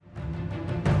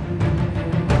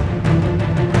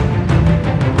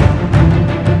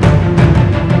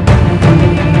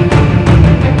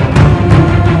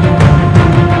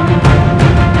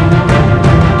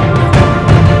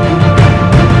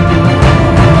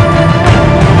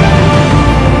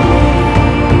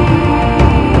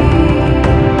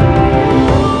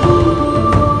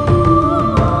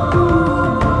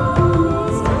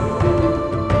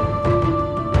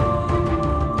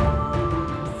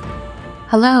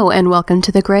Hello and welcome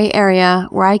to The Gray Area,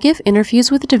 where I give interviews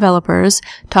with developers,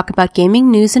 talk about gaming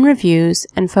news and reviews,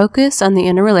 and focus on the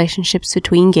interrelationships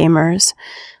between gamers.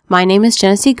 My name is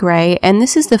Genesee Gray, and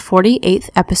this is the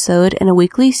 48th episode in a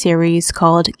weekly series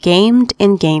called Gamed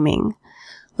in Gaming.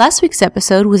 Last week's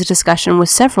episode was a discussion with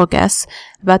several guests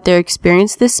about their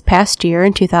experience this past year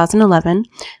in 2011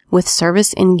 with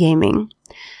service in gaming.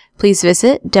 Please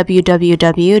visit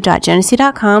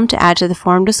www.genesee.com to add to the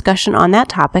forum discussion on that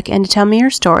topic and to tell me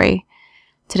your story.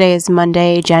 Today is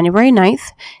Monday, January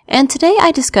 9th, and today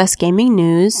I discuss gaming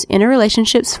news,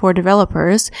 interrelationships for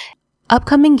developers,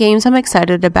 upcoming games I'm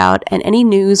excited about, and any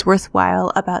news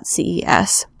worthwhile about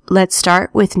CES. Let's start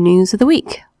with news of the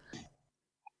week.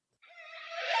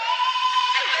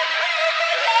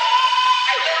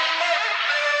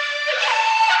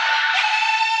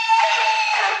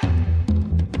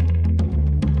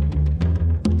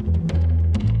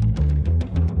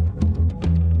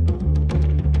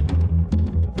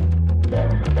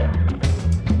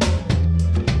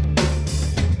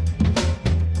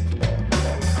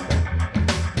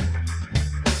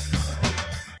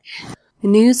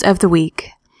 News of the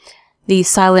week. The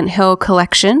Silent Hill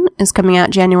Collection is coming out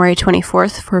January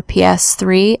 24th for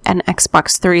PS3 and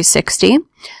Xbox 360.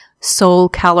 Soul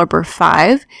Calibur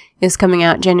 5 is coming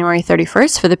out January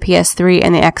 31st for the PS3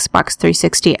 and the Xbox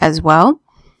 360 as well.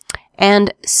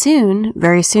 And soon,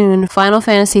 very soon, Final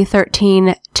Fantasy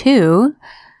XIII 2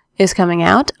 is coming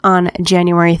out on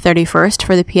January 31st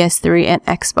for the PS3 and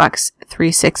Xbox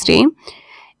 360.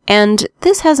 And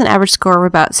this has an average score of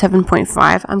about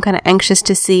 7.5. I'm kind of anxious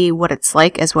to see what it's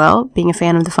like as well, being a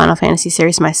fan of the Final Fantasy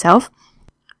series myself.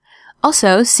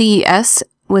 Also, CES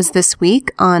was this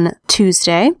week on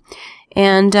Tuesday,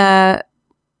 and there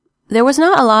was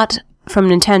not a lot from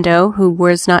Nintendo, who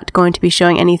was not going to be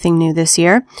showing anything new this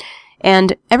year.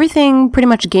 And everything pretty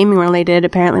much gaming related,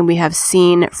 apparently we have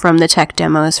seen from the tech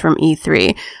demos from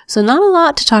E3. So not a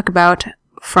lot to talk about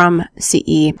from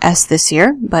CES this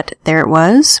year, but there it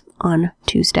was on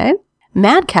Tuesday.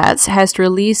 Mad Catz has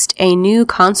released a new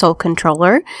console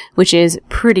controller, which is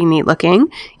pretty neat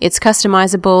looking. It's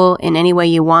customizable in any way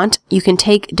you want. You can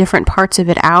take different parts of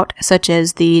it out, such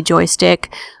as the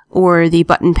joystick or the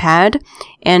button pad,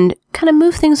 and kind of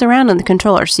move things around on the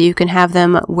controller so you can have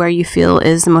them where you feel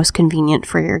is the most convenient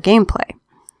for your gameplay.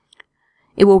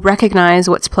 It will recognize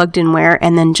what's plugged in where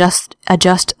and then just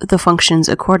adjust the functions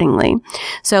accordingly.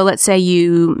 So let's say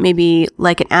you maybe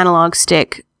like an analog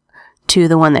stick to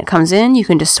the one that comes in. You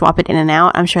can just swap it in and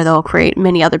out. I'm sure they'll create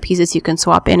many other pieces you can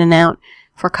swap in and out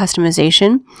for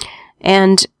customization.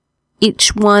 And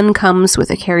each one comes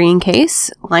with a carrying case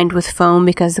lined with foam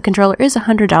because the controller is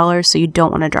 $100, so you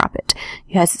don't want to drop it.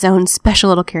 It has its own special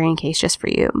little carrying case just for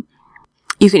you.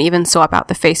 You can even swap out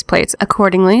the faceplates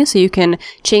accordingly, so you can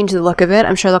change the look of it.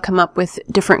 I'm sure they'll come up with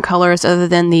different colors other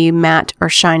than the matte or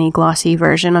shiny glossy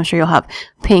version. I'm sure you'll have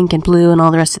pink and blue and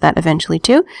all the rest of that eventually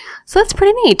too. So that's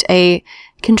pretty neat. A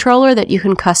controller that you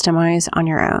can customize on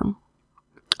your own.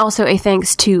 Also, a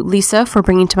thanks to Lisa for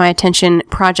bringing to my attention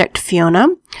Project Fiona.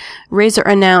 Razer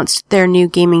announced their new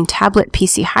gaming tablet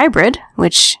PC hybrid,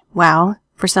 which, wow.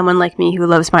 For someone like me who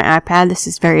loves my iPad, this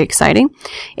is very exciting.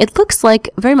 It looks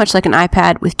very much like an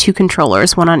iPad with two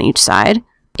controllers, one on each side.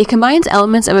 It combines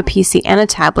elements of a PC and a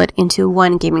tablet into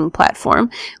one gaming platform,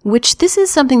 which this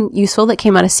is something useful that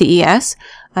came out of CES.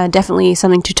 Definitely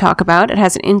something to talk about. It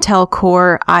has an Intel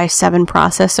Core i7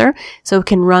 processor, so it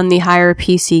can run the higher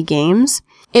PC games.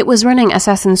 It was running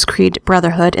Assassin's Creed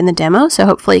Brotherhood in the demo, so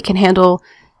hopefully it can handle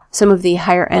some of the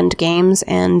higher end games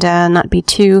and not be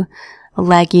too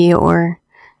laggy or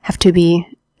have to be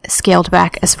scaled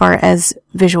back as far as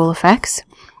visual effects.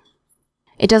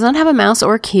 It does not have a mouse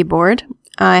or keyboard.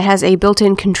 It has a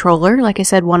built-in controller, like I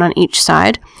said, one on each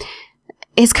side.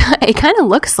 It kind of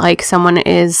looks like someone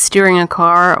is steering a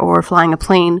car or flying a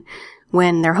plane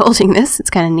when they're holding this.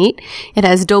 It's kind of neat. It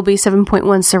has Dolby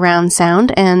 7.1 surround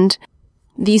sound, and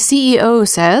the CEO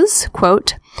says,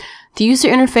 quote, "The user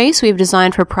interface we've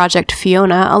designed for Project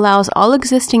Fiona allows all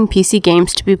existing PC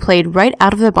games to be played right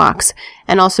out of the box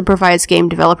and also provides game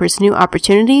developers new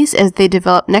opportunities as they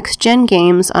develop next-gen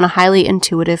games on a highly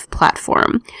intuitive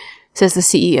platform," says the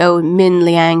CEO Min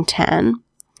Liang Tan.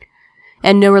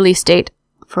 And no release date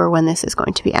for when this is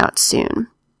going to be out soon.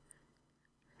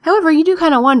 However, you do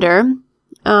kind of wonder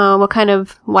what kind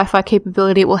of Wi-Fi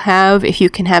capability it will have, if you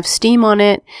can have Steam on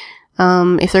it,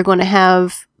 if they're going to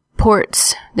have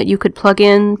ports that you could plug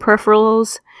in,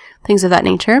 peripherals, things of that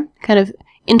nature. Kind of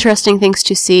interesting things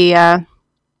to see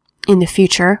in the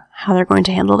future, how they're going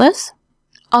to handle this.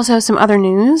 Also, some other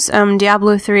news.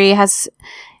 Diablo 3 has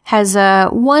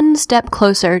one step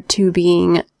closer to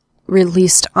being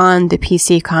released on the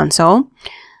PC console.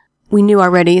 We knew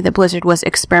already that Blizzard was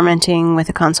experimenting with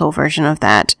a console version of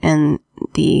that in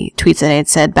the tweets that I had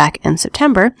said back in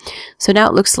September. So now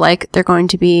it looks like they're going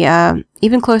to be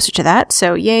even closer to that.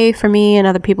 So yay for me and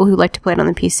other people who like to play it on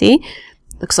the PC.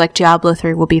 Looks like Diablo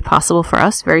 3 will be possible for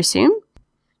us very soon.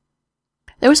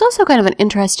 There was also kind of an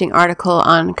interesting article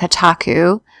on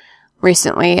Kotaku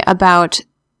recently about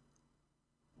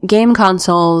game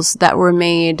consoles that were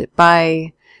made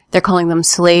by, they're calling them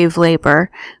slave labor,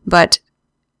 but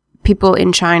people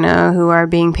in China who are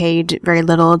being paid very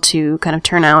little to kind of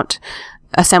turn out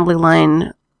assembly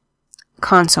line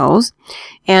consoles.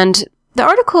 And the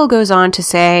article goes on to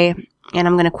say, and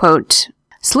I'm going to quote,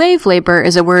 "Slave labor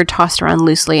is a word tossed around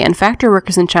loosely, and factory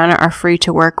workers in China are free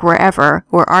to work wherever,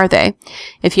 or are they?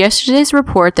 If yesterday's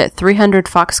report that 300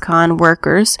 Foxconn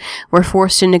workers were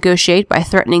forced to negotiate by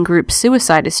threatening group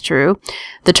suicide is true,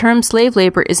 the term slave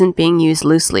labor isn't being used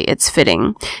loosely, it's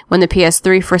fitting. When the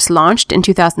PS3 first launched in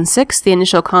 2006, the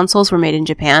initial consoles were made in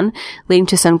Japan, leading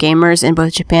to some gamers in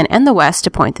both Japan and the West to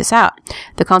point this out.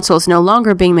 The console is no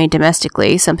longer being made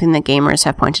domestically, something that gamers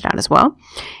have pointed out as well.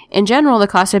 In general, the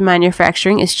cost of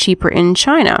manufacturing is cheaper in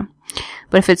China.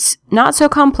 But if it's not so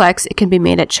complex, it can be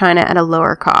made at China at a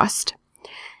lower cost."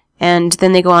 And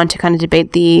then they go on to kind of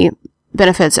debate the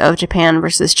benefits of Japan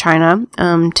versus China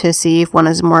to see if one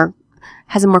has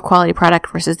a more quality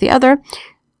product versus the other.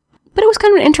 But it was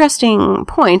kind of an interesting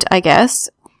point, I guess,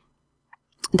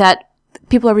 that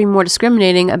people are being more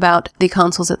discriminating about the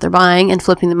consoles that they're buying and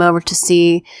flipping them over to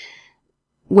see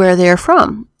where they're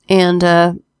from. And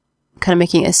kind of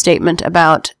making a statement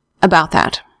about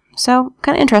that. So,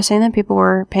 kind of interesting that people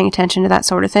were paying attention to that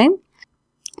sort of thing.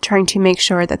 Trying to make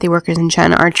sure that the workers in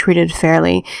China are treated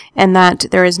fairly, and that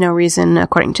there is no reason,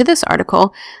 according to this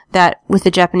article, that with the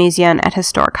Japanese yen at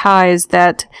historic highs,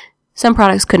 that some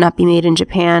products could not be made in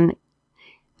Japan,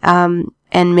 and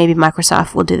maybe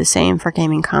Microsoft will do the same for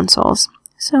gaming consoles.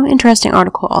 So, interesting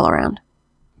article all around.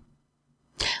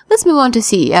 Let's move on to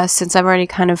CES, since I've already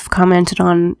kind of commented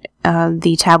on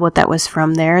the tablet that was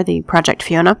from there, the Project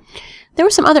Fiona. There were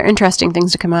some other interesting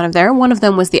things to come out of there. One of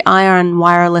them was the Ion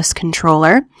wireless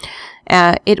controller.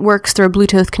 It works through a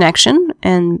Bluetooth connection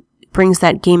and brings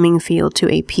that gaming feel to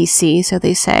a PC, so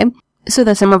they say, so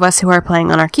that some of us who are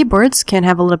playing on our keyboards can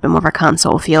have a little bit more of a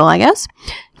console feel, I guess,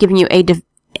 giving you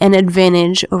an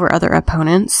advantage over other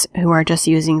opponents who are just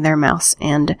using their mouse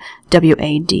and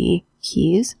WAD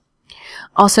keys.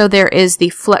 Also, there is the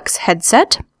Flex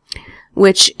headset,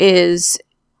 which is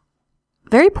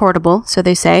very portable, so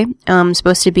they say.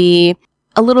 Supposed to be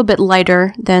a little bit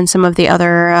lighter than some of the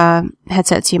other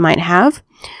headsets you might have.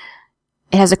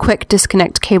 It has a quick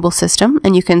disconnect cable system,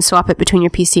 and you can swap it between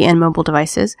your PC and mobile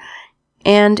devices.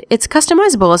 And it's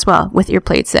customizable as well, with ear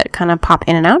plates that kind of pop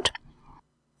in and out.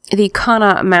 The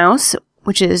Kana mouse,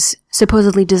 which is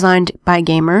supposedly designed by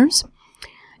gamers,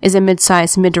 is a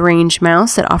mid-sized, mid-range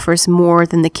mouse that offers more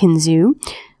than the Kinzu,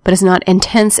 but is not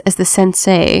intense as the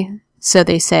Sensei, so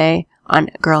they say on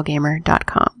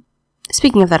girlgamer.com.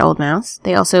 Speaking of that old mouse,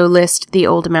 they also list the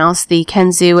old mouse, the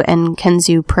Kenzu and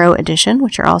Kenzu Pro Edition,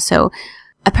 which are also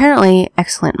apparently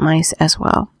excellent mice as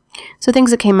well. So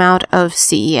things that came out of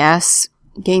CES,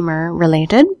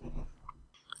 gamer-related.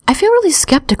 I feel really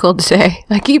skeptical today.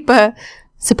 I keep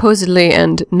supposedly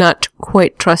and not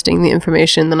quite trusting the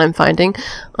information that I'm finding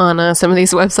on some of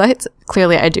these websites.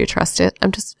 Clearly, I do trust it.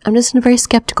 I'm just in a very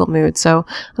skeptical mood, so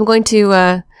I'm going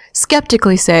to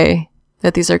skeptically say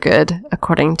that these are good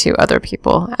according to other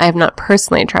people. I have not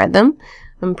personally tried them.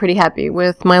 I'm pretty happy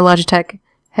with my Logitech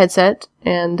headset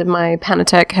and my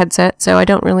Panatec headset, so I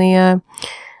don't really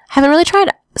haven't really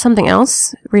tried something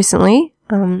else recently.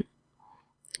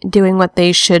 Doing what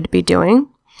they should be doing.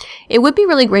 It would be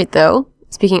really great, though,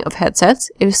 speaking of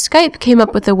headsets, if Skype came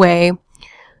up with a way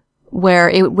where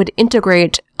it would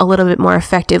integrate a little bit more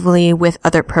effectively with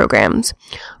other programs.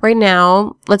 Right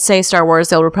now, let's say Star Wars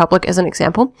The Old Republic as an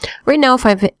example. Right now,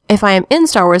 if I am in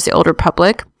Star Wars The Old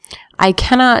Republic, I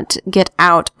cannot get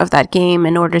out of that game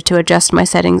in order to adjust my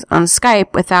settings on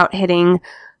Skype without hitting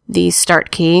the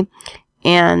start key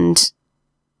and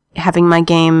having my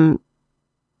game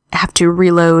have to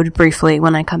reload briefly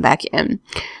when I come back in,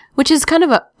 which is kind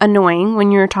of annoying when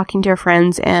you're talking to your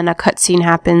friends and a cutscene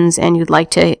happens and you'd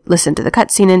like to listen to the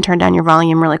cutscene and turn down your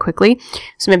volume really quickly.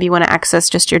 So maybe you want to access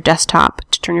just your desktop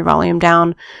to turn your volume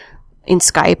down in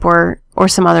Skype or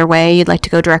some other way. You'd like to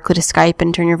go directly to Skype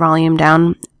and turn your volume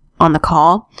down on the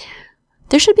call.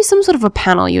 There should be some sort of a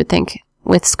panel, you would think,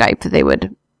 with Skype that they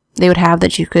would have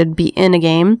that you could be in a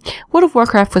game. World of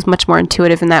Warcraft was much more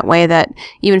intuitive in that way that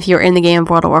even if you're in the game of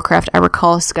World of Warcraft, I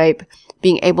recall Skype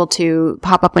being able to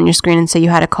pop up on your screen and say you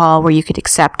had a call where you could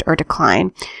accept or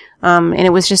decline. And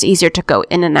it was just easier to go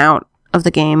in and out of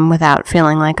the game without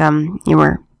feeling like you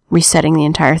were resetting the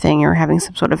entire thing or having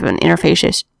some sort of an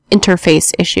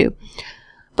interface issue.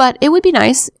 But it would be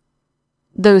nice,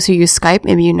 those who use Skype,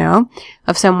 maybe you know,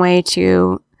 of some way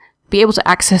to be able to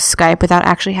access Skype without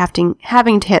actually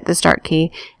having to hit the start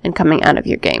key and coming out of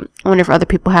your game. I wonder if other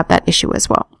people have that issue as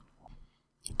well.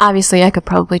 Obviously, I could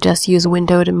probably just use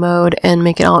windowed mode and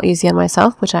make it all easy on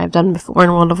myself, which I have done before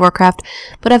in World of Warcraft,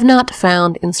 but I've not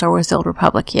found in Star Wars The Old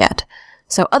Republic yet.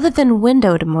 So other than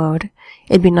windowed mode,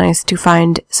 it'd be nice to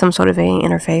find some sort of a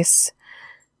interface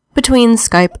between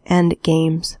Skype and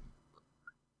games.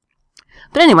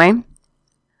 But anyway,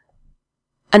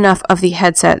 enough of the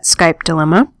headset Skype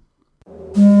dilemma.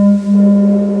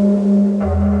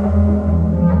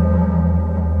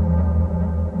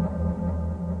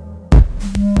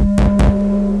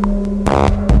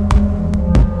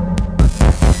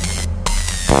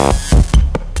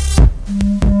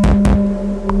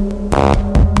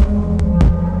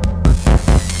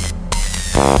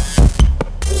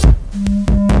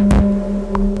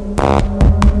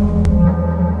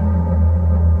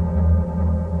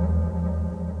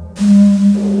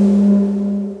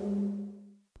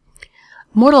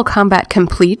 Mortal Kombat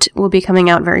Complete will be coming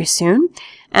out very soon.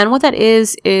 And what that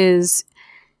is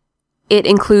it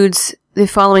includes the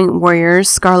following warriors: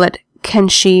 Scarlet,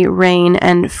 Kenshi, Rain,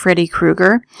 and Freddy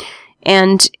Krueger.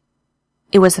 And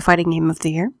it was the fighting game of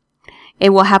the year. It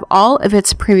will have all of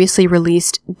its previously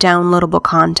released downloadable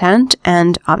content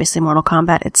and obviously Mortal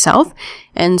Kombat itself.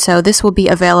 And so this will be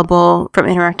available from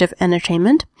Interactive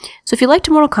Entertainment. So if you liked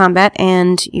Mortal Kombat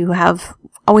and you have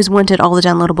always wanted all the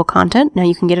downloadable content, now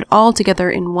you can get it all together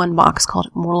in one box called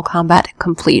Mortal Kombat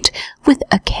Complete with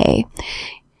a K.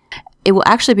 It will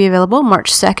actually be available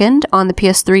March 2nd on the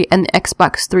PS3 and the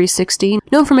Xbox 360.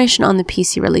 No information on the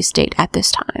PC release date at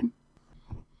this time.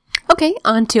 Okay,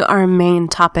 on to our main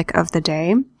topic of the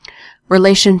day: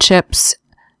 relationships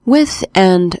with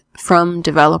and from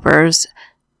developers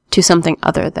to something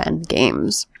other than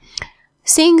games.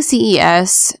 Seeing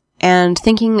CES and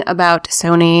thinking about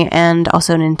Sony and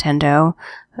also Nintendo,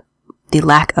 the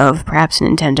lack of perhaps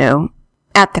Nintendo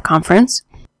at the conference,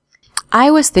 I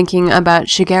was thinking about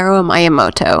Shigeru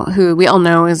Miyamoto, who we all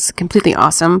know is completely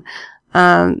awesome.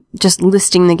 Just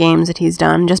listing the games that he's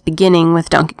done, just beginning with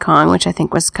Donkey Kong, which I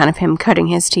think was kind of him cutting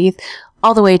his teeth,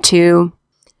 all the way to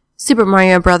Super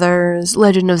Mario Brothers,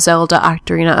 Legend of Zelda,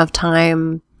 Ocarina of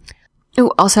Time.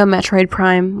 Oh, also Metroid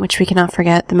Prime, which we cannot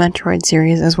forget, the Metroid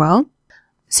series as well.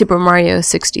 Super Mario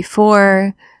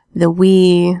 64, the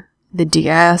Wii, the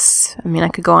DS. I mean, I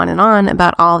could go on and on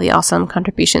about all the awesome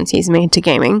contributions he's made to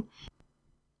gaming.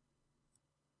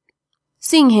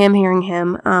 Seeing him, hearing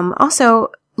him, also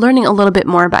learning a little bit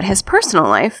more about his personal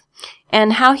life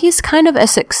and how he's kind of a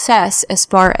success as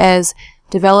far as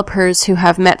developers who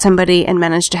have met somebody and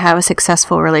managed to have a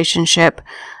successful relationship,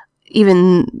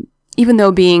 even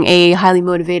though being a highly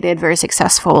motivated, very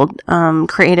successful,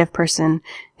 creative person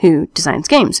who designs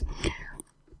games.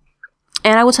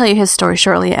 And I will tell you his story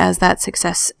shortly as that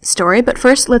success story, but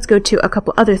first let's go to a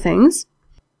couple other things.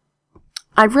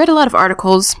 I've read a lot of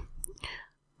articles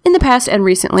in the past and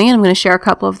recently, and I'm going to share a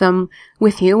couple of them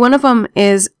with you. One of them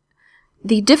is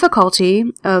the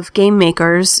difficulty of game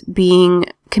makers being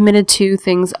committed to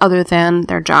things other than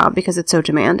their job because it's so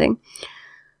demanding.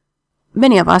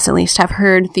 Many of us, at least, have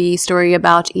heard the story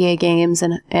about EA Games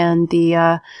and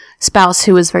the spouse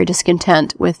who was very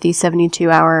discontent with the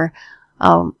 72-hour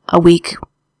a week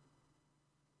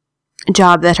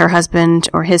job that her husband,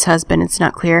 or his husband, it's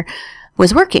not clear,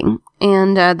 was working.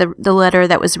 And the letter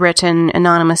that was written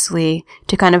anonymously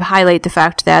to kind of highlight the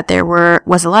fact that there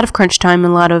was a lot of crunch time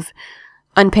and a lot of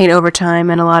unpaid overtime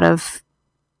and a lot of,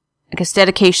 I guess,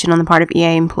 dedication on the part of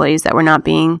EA employees that were not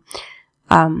being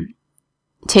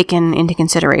taken into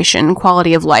consideration.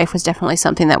 Quality of life was definitely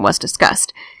something that was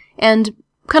discussed. And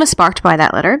kind of sparked by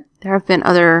that letter, there have been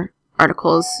other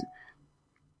articles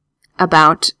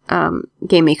about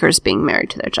game makers being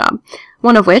married to their job.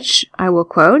 One of which I will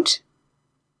quote: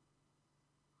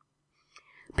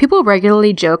 "People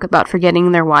regularly joke about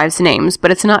forgetting their wives' names,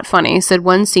 but it's not funny," said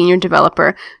one senior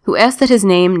developer who asked that his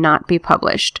name not be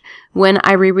published. "When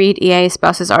I reread EA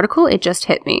Spouse's article, it just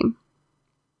hit me."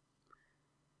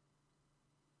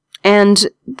 And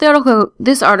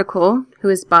this article, who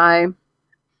is by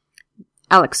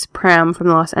Alex Pram from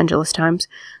the Los Angeles Times,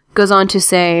 goes on to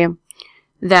say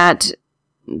that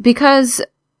because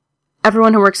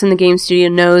everyone who works in the game studio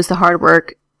knows the hard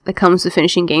work that comes with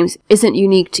finishing games isn't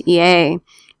unique to EA,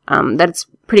 that it's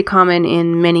pretty common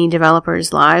in many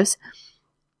developers' lives.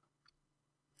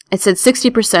 It said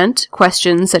 60%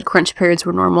 questioned said crunch periods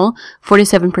were normal,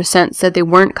 47% said they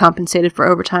weren't compensated for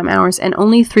overtime hours, and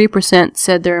only 3%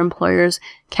 said their employers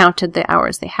counted the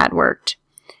hours they had worked,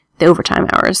 the overtime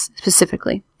hours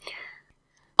specifically.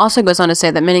 Also goes on to say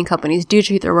that many companies do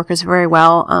treat their workers very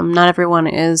well. Not everyone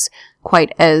is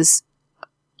quite as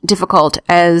difficult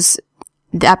as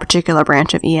that particular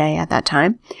branch of EA at that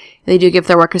time. They do give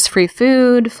their workers free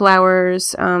food,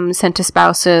 flowers, sent to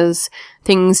spouses,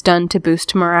 things done to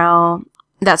boost morale,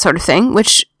 that sort of thing,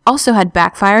 which also had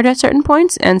backfired at certain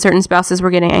points, and certain spouses were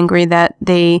getting angry that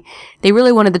they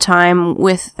really wanted the time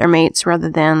with their mates rather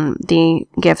than the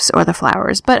gifts or the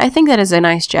flowers. But I think that is a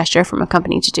nice gesture from a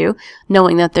company to do,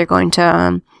 knowing that they're going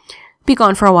to be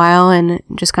gone for a while and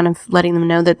just kind of letting them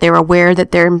know that they're aware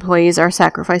that their employees are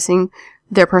sacrificing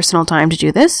their personal time to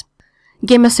do this.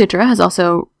 Gamasutra has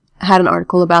also had an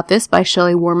article about this by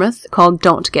Shelley Wormuth called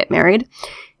Don't Get Married.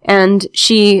 And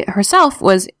she herself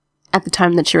was, at the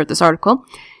time that she wrote this article,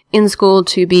 in school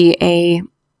to be a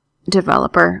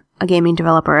developer, a gaming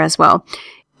developer as well.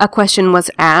 A question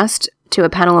was asked to a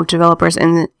panel of developers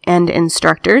and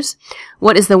instructors.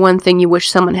 What is the one thing you wish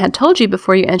someone had told you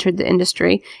before you entered the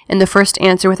industry? And the first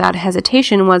answer without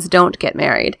hesitation was don't get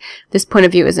married. This point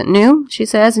of view isn't new, she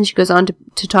says, and she goes on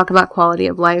to talk about quality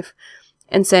of life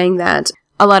and saying that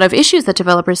a lot of issues that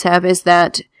developers have is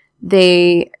that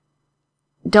they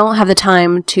don't have the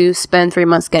time to spend 3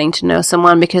 months getting to know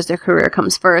someone because their career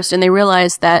comes first, and they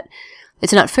realize that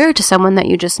it's not fair to someone that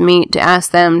you just meet to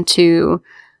ask them to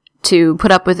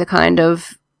put up with the kind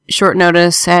of short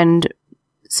notice and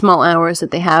small hours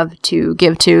that they have to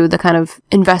give to the kind of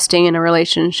investing in a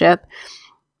relationship.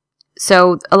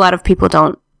 So a lot of people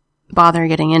don't bother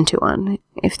getting into one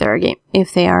if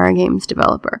they are a games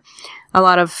developer. A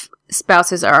lot of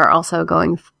spouses are also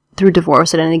going through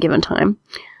divorce at any given time,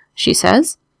 she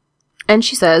says. And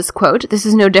she says, quote, "This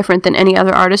is no different than any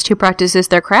other artist who practices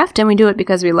their craft, and we do it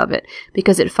because we love it,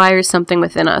 because it fires something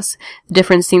within us. The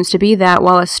difference seems to be that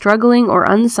while a struggling or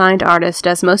unsigned artist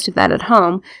does most of that at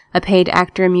home, a paid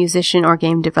actor, musician, or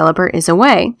game developer is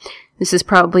away. This is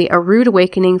probably a rude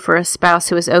awakening for a spouse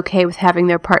who is okay with having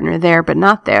their partner there but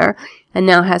not there, and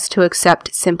now has to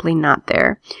accept simply not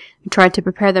there. We tried to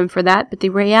prepare them for that, but the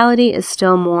reality is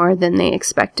still more than they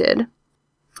expected."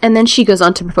 And then she goes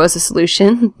on to propose a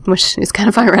solution, which is kind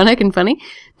of ironic and funny,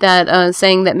 that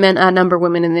saying that men outnumber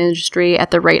women in the industry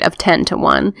at the rate of 10 to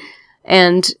 1,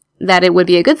 and that it would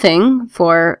be a good thing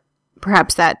for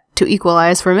perhaps that to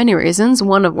equalize for many reasons,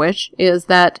 one of which is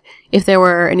that if there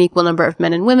were an equal number of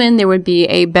men and women, there would be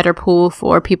a better pool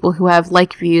for people who have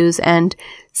like views and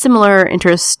similar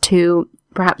interests to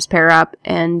perhaps pair up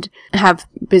and have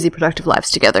busy, productive lives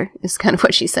together, is kind of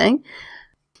what she's saying.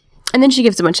 And then she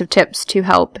gives a bunch of tips to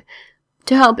help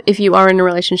if you are in a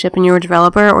relationship and you're a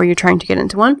developer or you're trying to get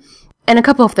into one. And a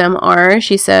couple of them are,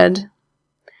 she said,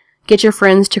 get your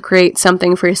friends to create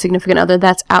something for your significant other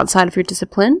that's outside of your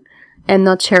discipline, and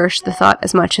they'll cherish the thought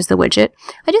as much as the widget.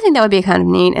 I do think that would be kind of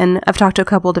neat, and I've talked to a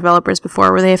couple of developers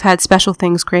before where they've had special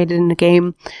things created in the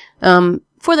game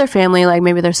for their family, like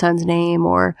maybe their son's name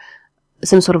or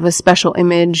some sort of a special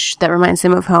image that reminds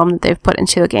them of home that they've put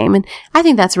into a game. And I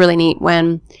think that's really neat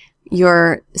when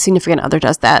your significant other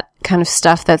does that kind of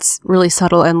stuff that's really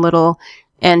subtle and little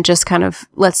and just kind of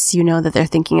lets you know that they're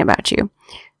thinking about you.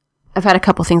 I've had a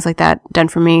couple things like that done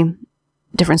for me,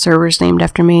 different servers named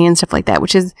after me and stuff like that,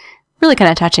 which is really kind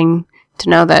of touching to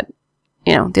know that,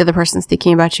 you know, the other person's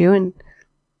thinking about you, and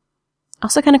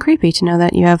also kind of creepy to know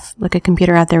that you have like a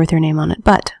computer out there with your name on it.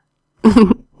 But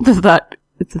it's the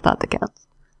thought that counts.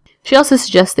 She also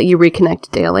suggests that you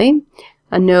reconnect daily.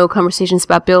 No conversations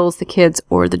about bills, the kids,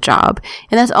 or the job.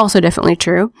 And that's also definitely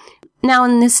true. Now,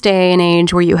 in this day and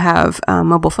age where you have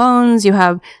mobile phones, you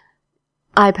have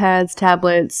iPads,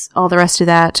 tablets, all the rest of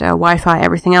that, Wi-Fi,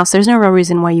 everything else, there's no real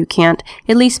reason why you can't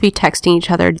at least be texting each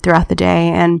other throughout the day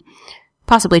and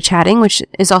possibly chatting, which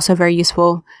is also very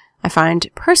useful, I find,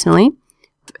 personally.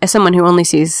 As someone who I only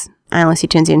see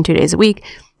Tinsian 2 days a week,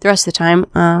 the rest of the time,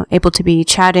 able to be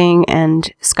chatting,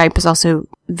 and Skype is also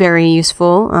very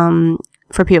useful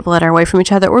for people that are away from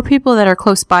each other or people that are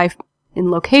close by in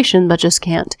location but just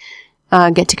can't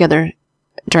get together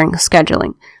during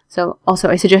scheduling. So also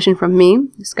a suggestion from me,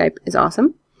 Skype is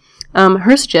awesome.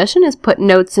 Her suggestion is put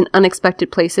notes in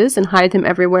unexpected places and hide them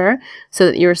everywhere so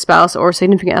that your spouse or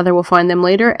significant other will find them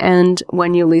later and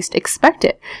when you least expect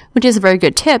it, which is a very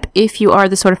good tip if you are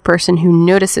the sort of person who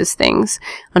notices things.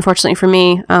 Unfortunately for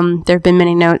me, there have been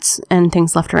many notes and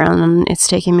things left around, and it's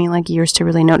taken me like years to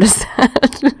really notice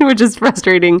that, which is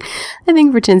frustrating, I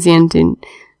think, for Tinsian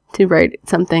to write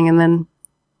something and then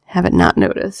haven't not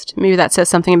noticed. Maybe that says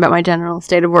something about my general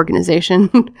state of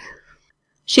organization.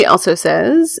 She also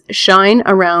says, shine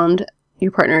around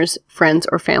your partner's friends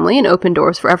or family and open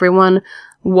doors for everyone.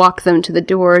 Walk them to the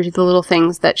door, do the little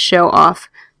things that show off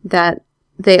that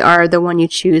they are the one you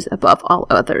choose above all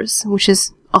others, which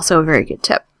is also a very good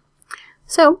tip.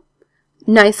 So,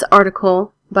 nice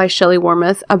article by Shelley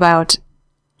Wormuth about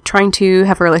trying to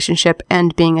have a relationship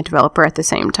and being a developer at the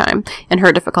same time, and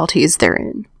her difficulties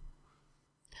therein.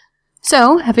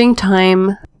 So, having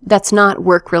time that's not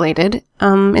work-related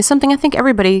is something I think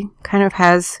everybody kind of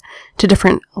has to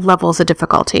different levels of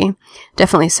difficulty.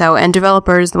 Definitely so. And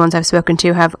developers, the ones I've spoken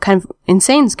to, have kind of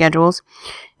insane schedules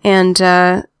and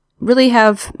really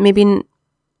have maybe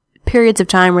periods of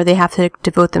time where they have to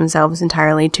devote themselves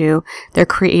entirely to their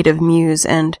creative muse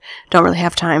and don't really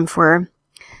have time for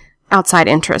outside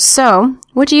interests. So,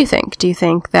 what do you think? Do you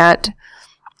think that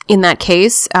in that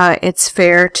case, it's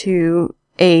fair to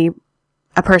a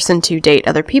person to date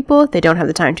other people if they don't have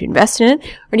the time to invest in it?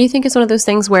 Or do you think it's one of those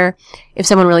things where if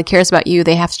someone really cares about you,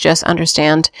 they have to just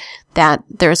understand that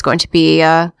there's going to be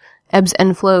ebbs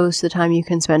and flows to the time you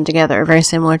can spend together, very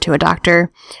similar to a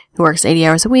doctor who works 80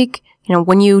 hours a week? You know,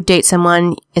 when you date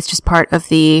someone, it's just part of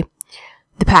the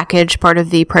package, part of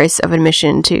the price of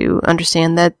admission to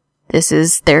understand that this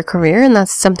is their career and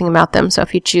that's something about them. So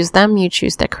if you choose them, you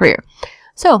choose their career.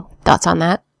 So, thoughts on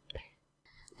that?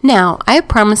 Now, I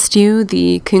promised you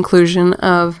the conclusion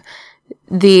of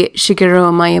the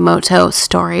Shigeru Miyamoto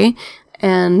story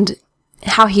and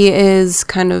how he is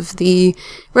kind of the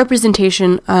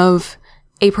representation of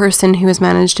a person who has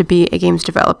managed to be a games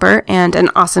developer and an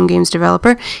awesome games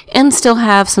developer and still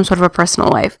have some sort of a personal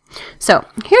life. So,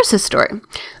 here's his story.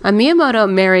 Miyamoto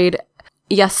married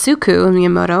Yasuko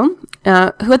Miyamoto,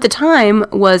 who at the time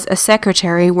was a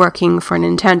secretary working for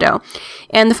Nintendo.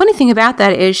 And the funny thing about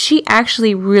that is she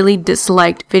actually really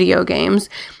disliked video games,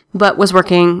 but was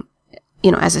working,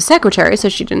 as a secretary, so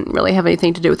she didn't really have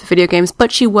anything to do with the video games,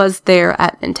 but she was there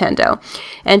at Nintendo.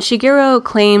 And Shigeru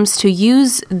claims to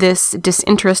use this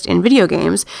disinterest in video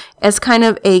games as kind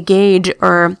of a gauge,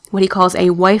 or what he calls a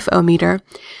wife-o-meter,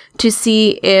 to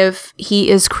see if he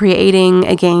is creating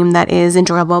a game that is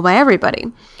enjoyable by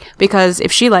everybody. Because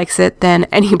if she likes it, then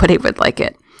anybody would like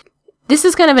it. This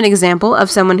is kind of an example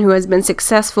of someone who has been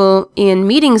successful in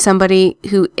meeting somebody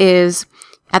who is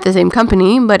at the same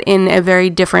company, but in a very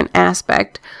different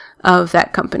aspect of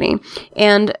that company.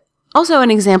 And also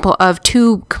an example of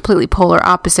two completely polar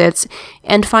opposites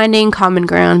and finding common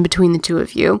ground between the two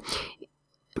of you.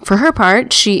 For her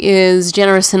part, she is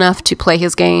generous enough to play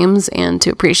his games and to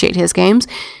appreciate his games,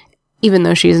 even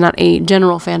though she is not a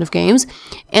general fan of games.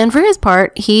 And for his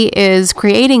part, he is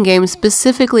creating games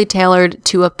specifically tailored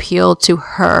to appeal to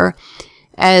her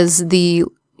as the,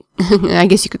 I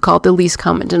guess you could call it the least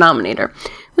common denominator,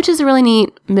 which is a really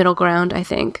neat middle ground, I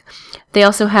think. They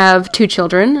also have 2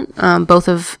 children, both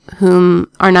of whom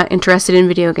are not interested in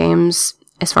video games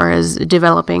as far as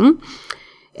developing.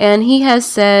 And he has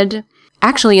said,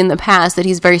 actually in the past, that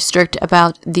he's very strict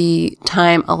about the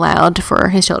time allowed for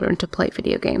his children to play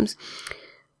video games.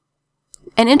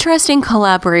 An interesting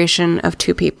collaboration of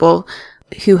 2 people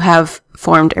who have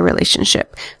formed a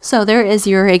relationship. So there is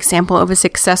your example of a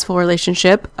successful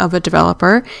relationship of a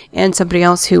developer and somebody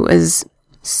else who is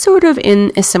sort of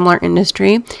in a similar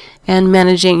industry and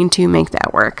managing to make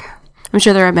that work. I'm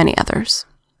sure there are many others.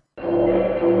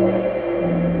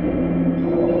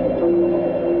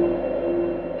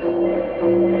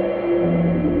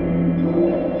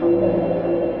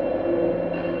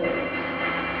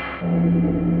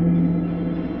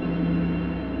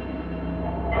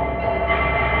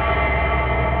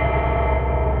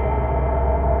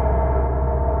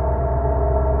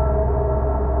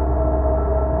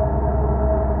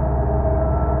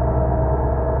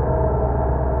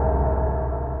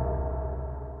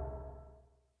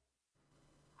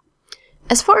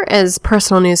 As far as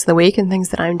personal news of the week and things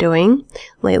that I'm doing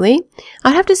lately,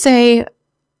 I'd have to say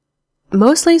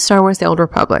mostly Star Wars The Old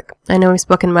Republic. I know we've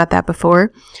spoken about that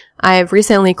before. I've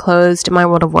recently closed my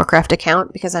World of Warcraft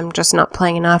account because I'm just not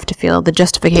playing enough to feel the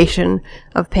justification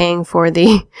of paying for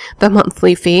the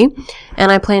monthly fee.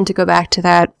 And I plan to go back to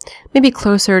that maybe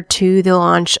closer to the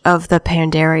launch of the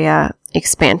Pandaria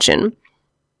expansion.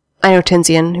 I know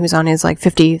Tenzian, who's on his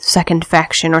 52nd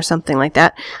faction or something like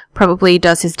that, probably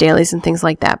does his dailies and things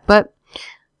like that. But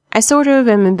I sort of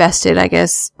am invested, I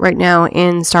guess, right now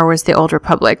in Star Wars The Old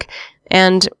Republic.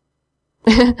 And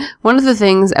one of the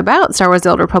things about Star Wars The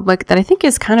Old Republic that I think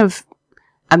is kind of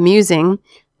amusing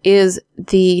is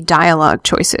the dialogue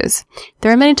choices.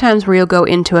 There are many times where you'll go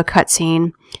into a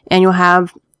cutscene and you'll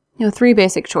have, 3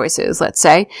 basic choices, let's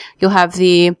say. You'll have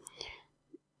the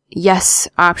yes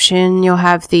option. You'll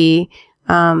have the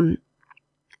kind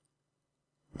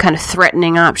of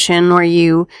threatening option where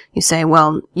you say,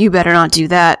 well, you better not do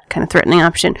that kind of threatening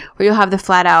option. Or you'll have the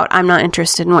flat out, I'm not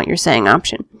interested in what you're saying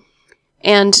option.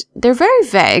 And they're very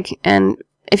vague. And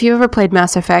if you've ever played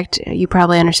Mass Effect, you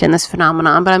probably understand this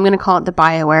phenomenon, but I'm going to call it the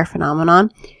BioWare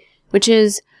phenomenon, which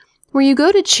is where you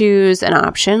go to choose an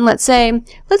option. Let's say,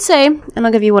 and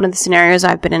I'll give you one of the scenarios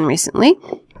I've been in recently.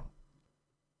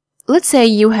 Let's say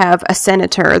you have a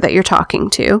senator that you're talking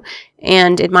to,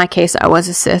 and in my case, I was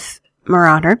a Sith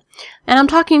Marauder, and I'm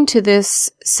talking to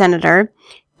this senator,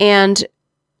 and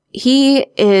he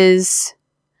is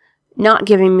not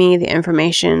giving me the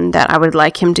information that I would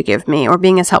like him to give me, or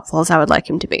being as helpful as I would like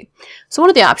him to be. So one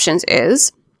of the options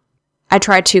is, I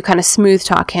try to kind of smooth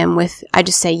talk him with, I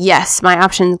just say, yes, my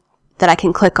option that I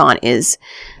can click on is,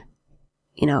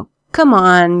 come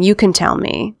on, you can tell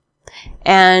me.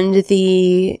 And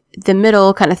the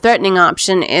middle kind of threatening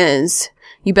option is,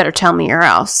 you better tell me or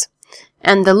else.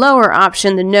 And the lower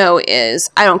option, the no, is,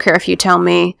 I don't care if you tell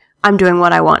me, I'm doing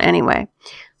what I want anyway.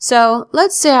 So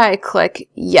let's say I click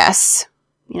yes.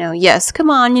 Yes, come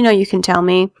on, you can tell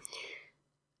me.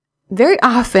 Very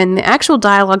often, the actual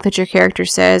dialogue that your character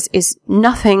says is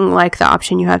nothing like the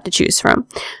option you have to choose from.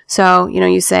 So,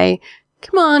 you say,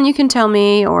 come on, you can tell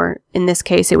me, or in this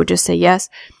case, it would just say yes.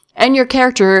 And your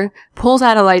character pulls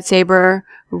out a lightsaber,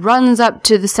 runs up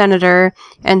to the senator,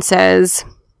 and says,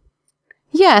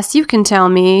 yes, you can tell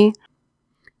me.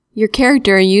 Your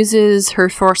character uses her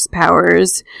force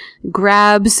powers,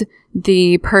 grabs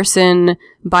the person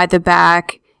by the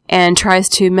back, and tries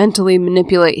to mentally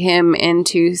manipulate him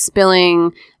into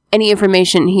spilling any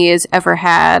information he has ever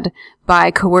had by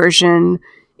coercion,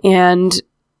 and,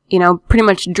 pretty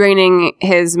much draining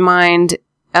his mind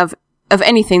of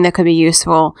anything that could be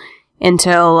useful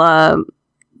until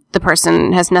the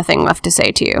person has nothing left to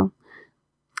say to you.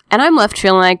 And I'm left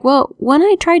feeling like, well, when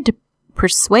I tried to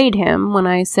persuade him, when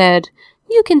I said,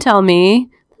 you can tell me,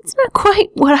 that's not quite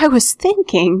what I was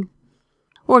thinking.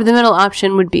 Or the middle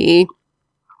option would be,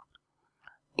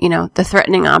 the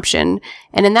threatening option.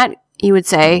 And in that, you would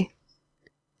say,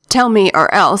 tell me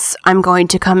or else I'm going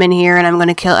to come in here and I'm going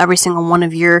to kill every single one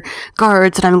of your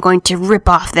guards, and I'm going to rip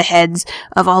off the heads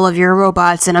of all of your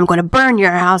robots, and I'm going to burn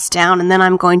your house down, and then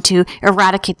I'm going to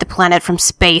eradicate the planet from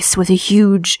space with a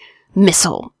huge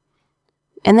missile.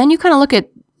 And then you kind of look at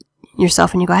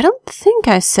yourself and you go, I don't think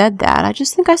I said that. I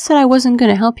just think I said I wasn't going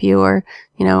to help you, or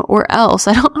else.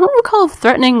 I don't recall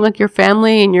threatening like your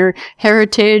family and your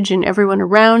heritage and everyone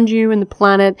around you and the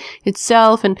planet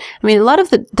itself. And I mean, a lot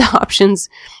of the options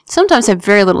sometimes have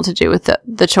very little to do with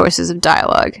the choices of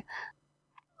dialogue.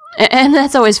 And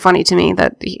that's always funny to me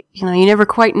that, you never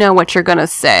quite know what you're going to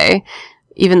say,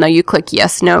 even though you click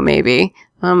yes, no, maybe.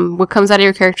 What comes out of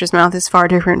your character's mouth is far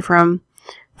different from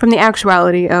the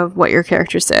actuality of what your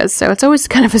character says. So it's always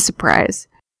kind of a surprise.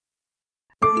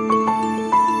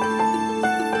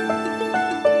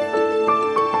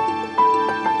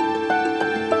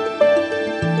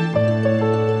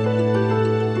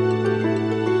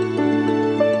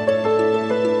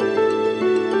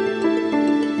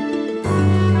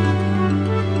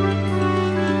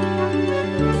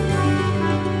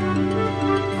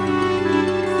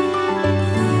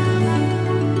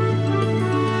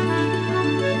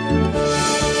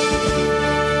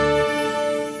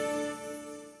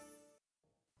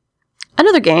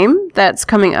 Another game that's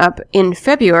coming up in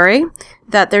February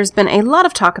that there's been a lot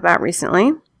of talk about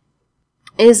recently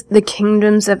is the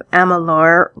Kingdoms of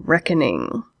Amalur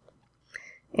Reckoning.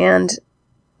 And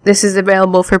this is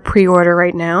available for pre-order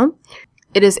right now.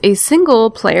 It is a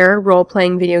single-player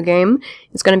role-playing video game.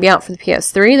 It's going to be out for the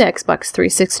PS3, the Xbox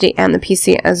 360, and the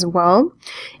PC as well.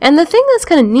 And the thing that's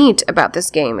kind of neat about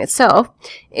this game itself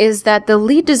is that the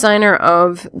lead designer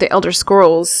of the Elder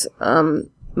Scrolls,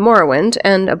 Morrowind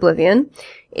and Oblivion,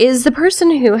 is the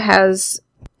person who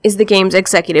is the game's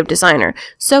executive designer.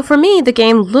 So for me, the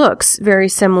game looks very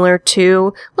similar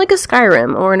to like a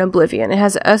Skyrim or an Oblivion. It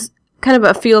has a kind of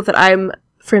a feel that I'm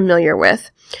familiar with.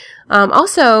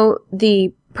 Also,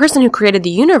 the person who created the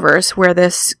universe where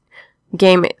this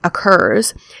game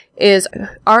occurs is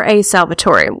R.A.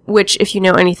 Salvatore, which, if you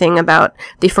know anything about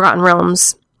the Forgotten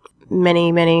Realms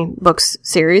many, many books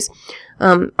series,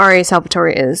 R.A.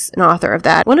 Salvatore is an author of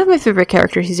that. One of my favorite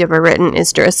characters he's ever written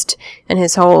is Drizzt, and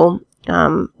his whole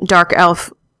dark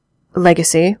elf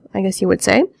legacy, I guess you would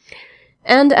say.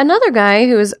 And another guy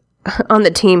who is on the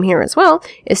team here as well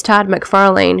is Todd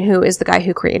McFarlane, who is the guy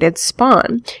who created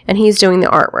Spawn, and he's doing the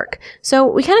artwork. So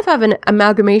we kind of have an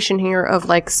amalgamation here of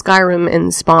like Skyrim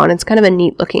and Spawn. It's kind of a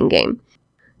neat looking game.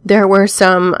 There were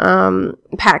some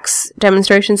PAX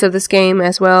demonstrations of this game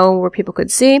as well where people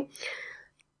could see.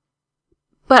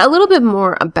 But a little bit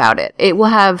more about it. It will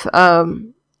have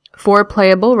 4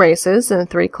 playable races and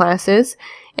 3 classes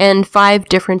and 5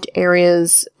 different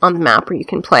areas on the map where you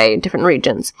can play different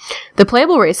regions. The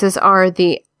playable races are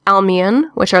the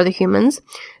Almian, which are the humans,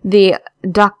 the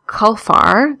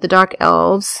Dakalfar, the dark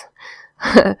elves,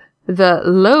 the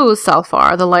Low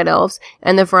Salfar, the light elves,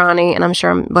 and the Varani, and I'm sure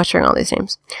I'm butchering all these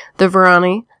names, the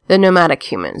Varani, the nomadic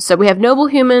humans. So we have noble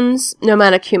humans,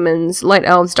 nomadic humans, light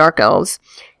elves, dark elves,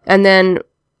 and then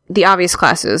the obvious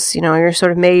classes, you know, your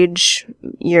sort of mage,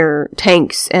 your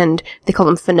tanks, and they call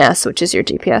them finesse, which is your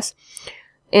DPS.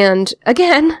 And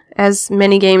again, as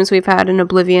many games we've had in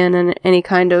Oblivion and any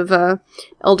kind of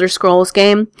Elder Scrolls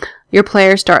game, your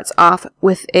player starts off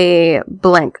with a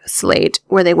blank slate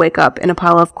where they wake up in a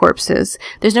pile of corpses.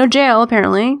 There's no jail,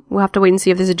 apparently. We'll have to wait and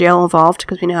see if there's a jail involved,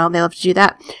 because we know how they love to do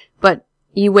that. But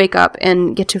you wake up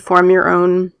and get to form your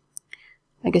own,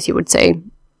 I guess you would say,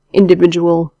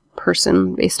 individual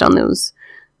person based on those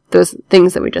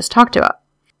things that we just talked about.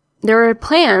 There are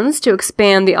plans to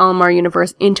expand the Almar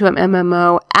universe into an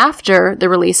MMO after the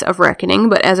release of Reckoning,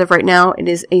 but as of right now, it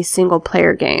is a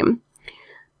single-player game.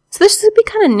 So this would be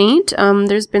kind of neat.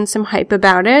 There's been some hype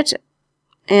about it,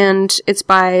 and it's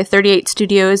by 38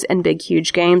 Studios and Big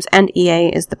Huge Games, and EA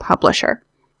is the publisher.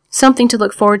 Something to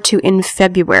look forward to in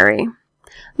February.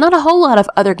 Not a whole lot of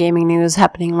other gaming news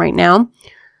happening right now.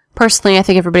 Personally, I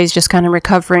think everybody's just kind of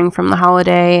recovering from the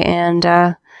holiday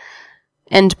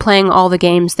and playing all the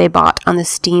games they bought on the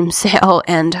Steam sale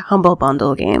and Humble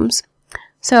Bundle games.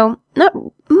 So, not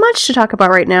much to talk about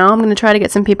right now. I'm going to try to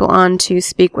get some people on to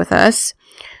speak with us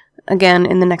again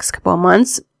in the next couple of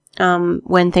months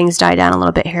when things die down a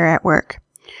little bit here at work.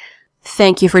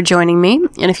 Thank you for joining me,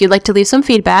 and if you'd like to leave some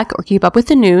feedback or keep up with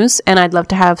the news, and I'd love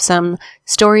to have some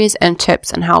stories and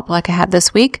tips and help like I had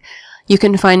this week, you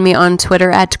can find me on Twitter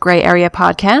at Gray Area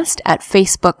Podcast, at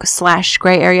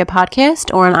Facebook/Gray Area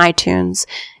Podcast, or on iTunes.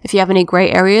 If you have any gray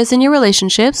areas in your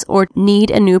relationships or need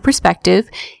a new perspective,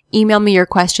 email me your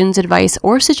questions, advice,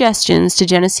 or suggestions to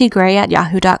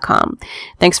jennessegray@yahoo.com.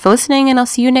 Thanks for listening, and I'll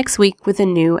see you next week with a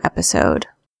new episode.